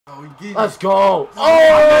Let's go.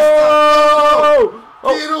 Oh!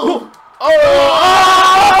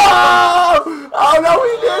 Oh no, we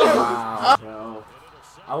did it! Wow, bro.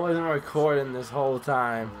 I wasn't recording this whole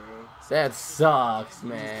time. That sucks,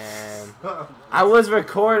 man. I was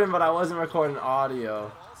recording, but I wasn't recording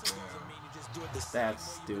audio. That's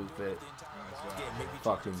stupid.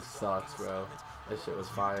 Fucking sucks, bro. That shit was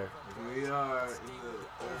fire. It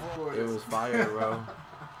was fire, bro.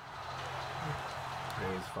 It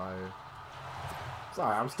was fire.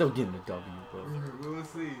 Sorry, I'm still getting a W, bro. We'll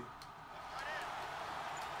see.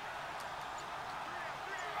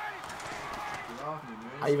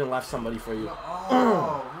 I even left somebody for you.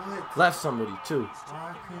 Oh, left somebody too.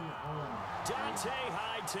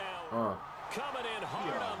 Coming in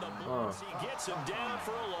hard on the blitz. He gets him down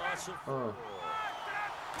for a loss of 4.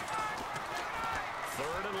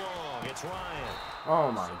 3rd and long. It's Ryan. Oh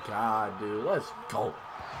my God, dude. Let's go.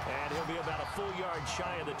 And he'll be about a full yard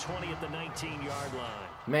shy of the 20 at the 19-yard line.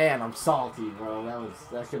 Man, I'm salty, bro.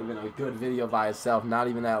 That could have been a good video by itself. Not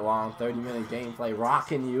even that long. 30-minute gameplay,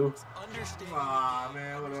 rocking you. Aw,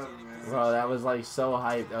 man, whatever, man. Bro, that was like so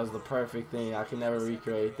hyped. That was the perfect thing. I can never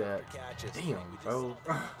recreate that. Damn, bro.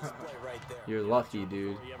 You're lucky,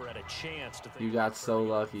 dude. You got so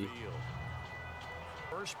lucky.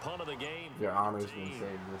 First punt of the game. Your honor's been saved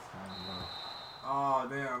this time, bro. Oh,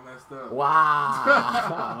 damn, I messed up.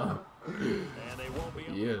 Wow. And they won't be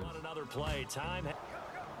able to run another play. Time.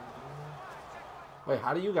 Wait,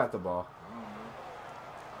 how do you got the ball? I don't know.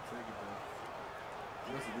 I'll take it, though.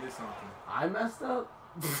 Unless it did something. I messed up?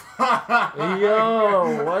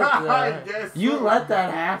 Yo, what the? You let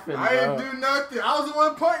that happen, bro. I didn't do nothing. I was the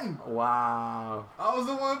one punting. Wow. I was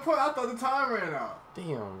the one punting. I thought the time ran out.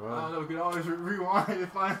 Damn, bro. I don't know. We could always rewind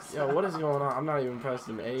and find something. Yo, what is going on? I'm not even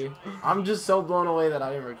pressing A. I'm just so blown away that I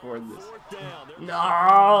didn't record this.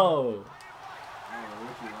 No.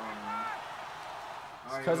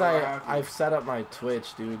 Because I've set up my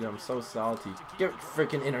Twitch, dude. I'm so salty. Get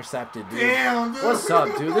freaking intercepted, dude. Damn, dude. What's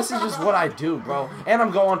up, dude? This is just what I do, bro. And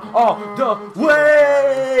I'm going all the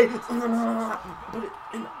way. Put it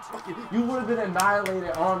in the fucking. You would have been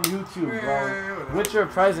annihilated on YouTube, bro. With your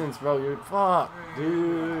presence, bro. You're fucked,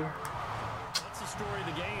 dude. That's the story of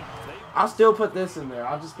the game. I'll still put this in there.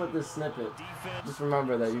 I'll just put this snippet. Just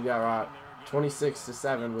remember that you got rocked.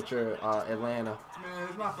 26-7 with your Atlanta. Man,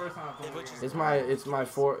 it's my first time playing. It's my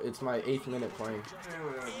 8th minute playing.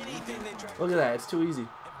 Look at that, it's too easy.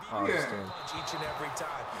 Oh, Yeah.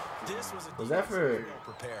 was that for?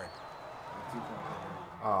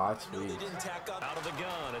 Oh, that's sweet. Out of the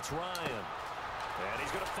gun, it's Ryan. And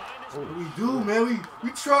he's gonna find his. What do we do, man?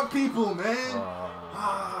 We truck people, man.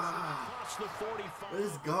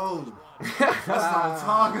 Let's go. That's what I'm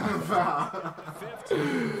talking about.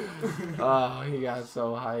 Oh, he got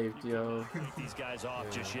so hyped, yo. These guys off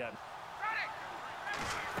just yet.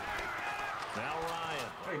 Now Ryan.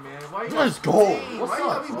 Hey man, why you Let's go. What's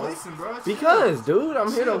up, bro? Listen, bro? Because, dude,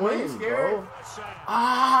 I'm here to win, bro.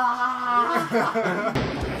 Ah!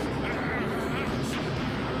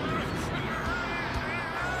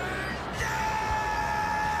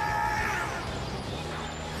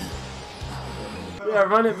 Yeah,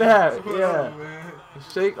 run it back. Yeah.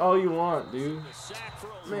 Shake all you want, dude.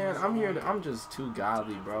 Man, I'm here to, I'm just too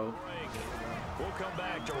godly, bro.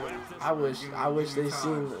 I wish they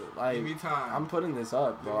seen, like, I'm putting this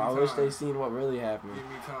up, bro. I wish they seen what really happened.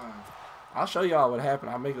 I'll show y'all what happened.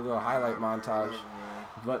 I'll make a little highlight montage.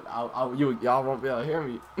 But y'all won't be able to hear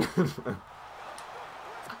me.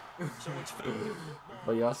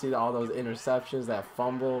 But y'all see all those interceptions, that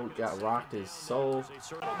fumble got rocked his soul.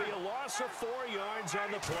 It'll be a loss of 4 yards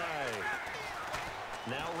on the play.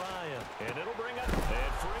 Now Ryan, and it'll bring up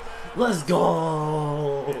Freeman. Let's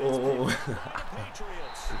go.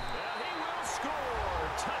 Patriots, and he will score.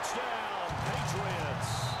 Touchdown, Patriots.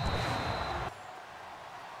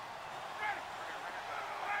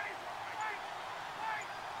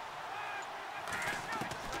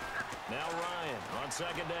 Now Ryan on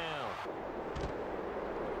 2nd down.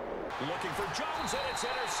 Looking for Jones, and it's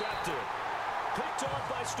intercepted. Picked off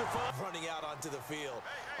by Stefan. Running out onto the field.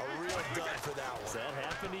 A real dud for that one. Has that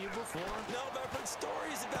happened to you before? No, but I've heard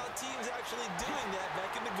stories about teams actually doing that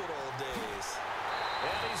back in the good old days. And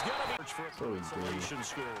he's going to be for a consolation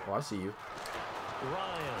score. Oh, I see you.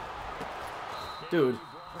 Ryan. Dude,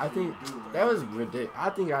 I think that was ridiculous. I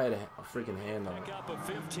think I had a freaking hand on it. Pick up a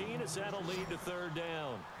 15 as that'll lead to 3rd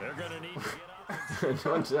down. They're going to need to get up.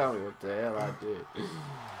 Don't tell me what the hell I did.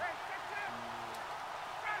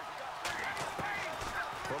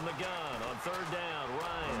 From the gun on 3rd down,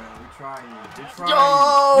 Ryan. We're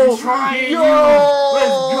trying. Yo!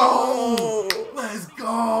 Let's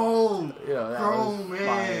go. Yeah, that was man.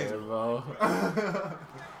 fire. That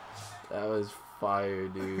was fire,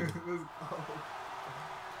 dude. Let's go. I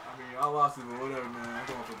mean, I lost it, but whatever, man. I'm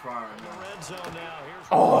going for pride right now. Red zone now. Here's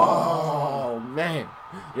Oh, man.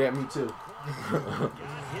 Yeah, me too. got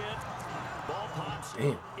hit. Ball pops.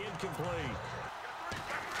 Damn. Incomplete.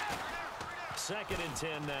 2nd and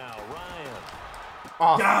 10 now. Ryan.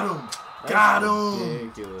 Oh, Got him. Got him.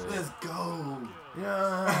 ridiculous. Let's go.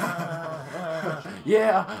 Yeah.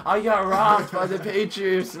 Yeah, I got rocked by the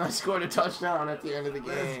Patriots and I scored a touchdown at the end of the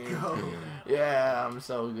game. Let's go. Yeah, I'm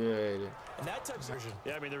so good. And that touchdown.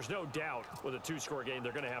 Yeah, I mean, there's no doubt with a 2-score game,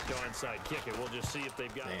 they're going to have to onside kick it. We'll just see if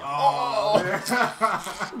they've got it. Oh,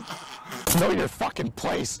 Know your fucking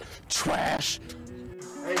place, trash.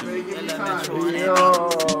 hey, man, give me time. Yo.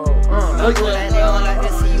 Look at that.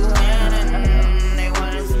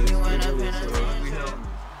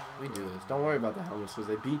 We do this. Don't worry about the helmets because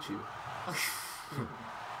they beat you.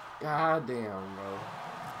 God damn, bro.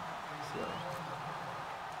 So.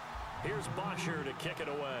 Here's Bosher to kick it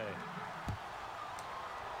away.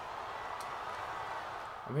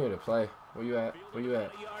 I'm here to play. Where you at? Where you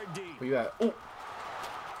at? A yard deep. Where you at? Ooh.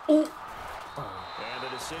 Ooh. And the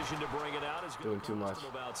decision to bring it out is Doing too much.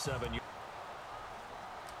 About 7 yards.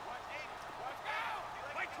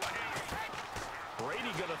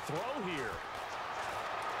 Brady gonna throw here.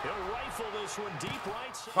 He'll rifle this one deep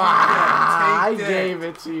right side. Ah, I Take that. gave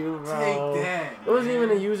it to you, bro. Take that. It wasn't even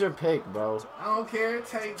a user pick, bro. I don't care.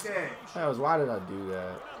 Take that. Hells, why did I do that? They're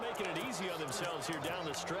not making it easy on themselves here down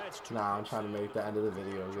the stretch. Nah, I'm trying to make the end of the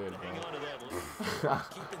video good, Hang bro. on to that lead.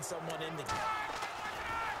 Keeping someone in the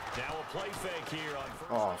Now a play fake here on first.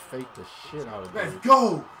 Oh, fake the shit out of Let's it.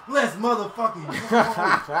 go. Let's motherfucking go.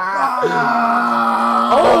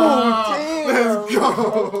 Oh, damn. Let's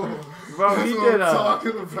go. Bro, That's he what did I'm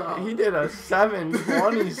talking about. he did a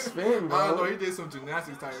 720 spin, I don't know. bro. He did some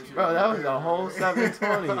gymnastics type shit. Bro, that was a whole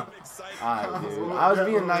 720. Alright, dude. I was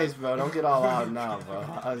being nice, bro. Don't get all out now, bro.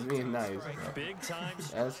 I was being nice, bro. Big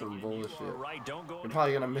times. That's some bullshit. Right, don't go. You're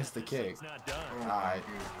probably gonna miss the kick. It's not done. Alright.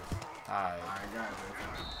 Alright. I got it.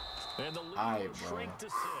 And the lead Alright, will bro. shrink to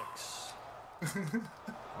 6.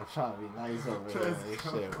 I'm trying to be nice over here. This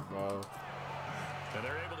shit, bro. And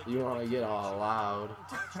they're able to You wanna get all loud.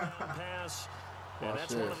 pass. And Watch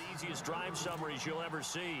that's one of this. the easiest drive summaries you'll ever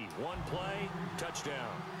see. One play, touchdown.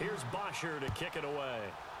 Here's Bosher to kick it away.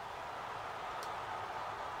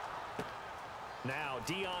 Now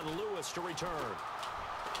Dion Lewis to return.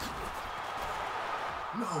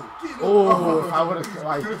 No, get him. Oh, if I would have,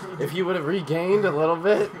 like, if he would have regained a little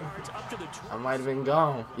bit, It's up to the I might have been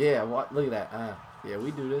gone. Yeah, what? Look at that. Yeah,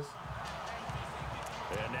 we do this.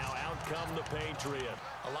 And now out come the Patriot.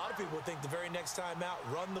 A lot of people think the very next time out,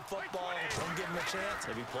 run the football, don't give them a chance.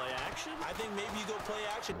 Maybe play action. I think maybe you go play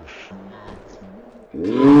action.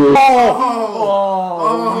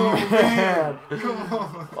 Oh, man. Come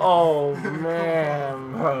on. Oh,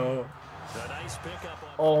 man, bro. A nice pickup on.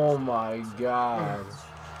 Oh, my God.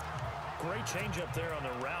 Great change up there on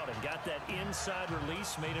the route and got that inside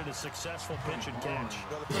release, made it a successful pitch and catch.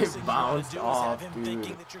 Well, the It first thing you want bounced to do is off, have him dude.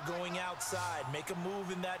 thinking that you're going outside, make a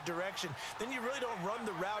move in that direction. Then you really don't run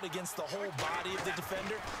the route against the whole body of the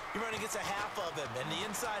defender. You run against a half of him, and the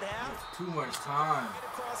inside half, Too much time. right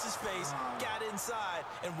across his face, got inside,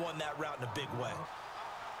 and won that route in a big way.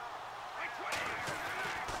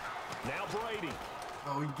 Now Brady.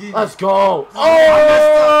 Oh, we get Let's it. go.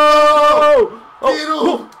 Oh! Get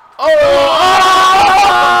him. Oh,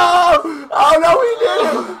 oh no, we did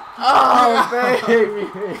it! Oh, baby!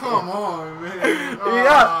 Come on, man.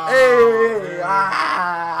 Yeah, hey, man.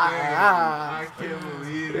 ah, I can't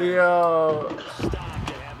believe it. yo. Stop to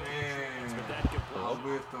have it. Man. But that could I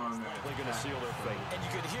whiffed on that. probably going to seal their fate. And you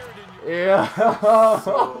could hear it in your Yeah.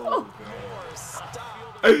 So bad.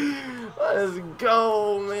 stop. Let's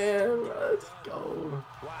go, man. Let's go.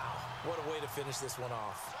 Wow, what a way to finish this one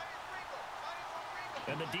off.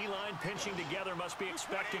 And the D-line pinching together must be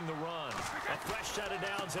expecting the run. A fresh set of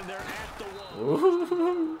downs, and they're at the one.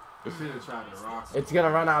 Ooh. Should have tried to rock. It's gonna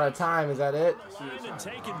run out of time. Is that it? And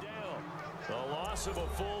taken down. The loss of a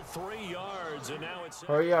full 3 yards, and now it's...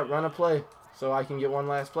 Hurry up, run a play, so I can get one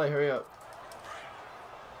last play. Hurry up.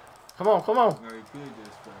 Come on, come on. No, he could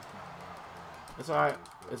just It's alright.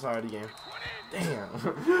 It's already game. Damn.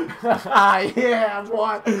 Yeah,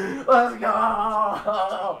 boy. Let's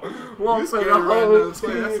go. One for the home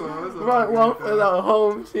team. One for the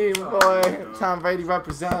home team, boy. Tom Brady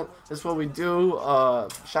represent. That's what we do.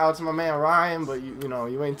 Shout out to my man Ryan, but you know,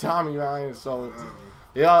 you ain't Tommy Ryan, so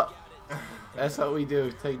yeah. That's what we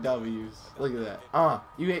do. Take W's. Look at that.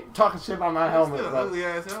 You ain't talking shit about my helmet, Still bro. ugly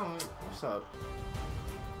ass helmet. What's up?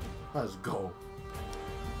 Let's go.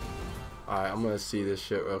 Alright, I'm gonna see this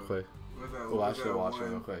shit real quick. Oh, I should watch it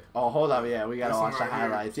real quick. Oh, hold up. Yeah, we got to watch the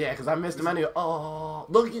highlights. Yeah, because I missed them anyway. Oh,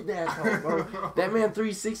 look at that, bro. That man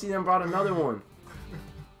 360 then brought another one.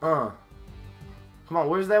 Come on,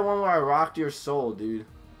 where's that one where I rocked your soul, dude?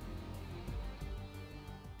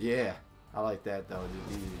 Yeah, I like that, though,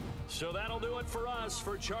 dude. So that'll do it for us.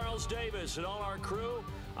 For Charles Davis and all our crew,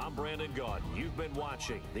 I'm Brandon Gaudin. You've been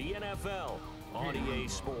watching the NFL on EA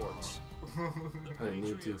Sports. The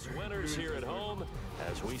Patriots winners here at home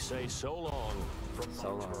as we say so long from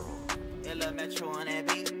Foxborough. Metro on that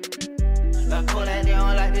beat. Like, they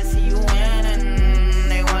don't like to see you win.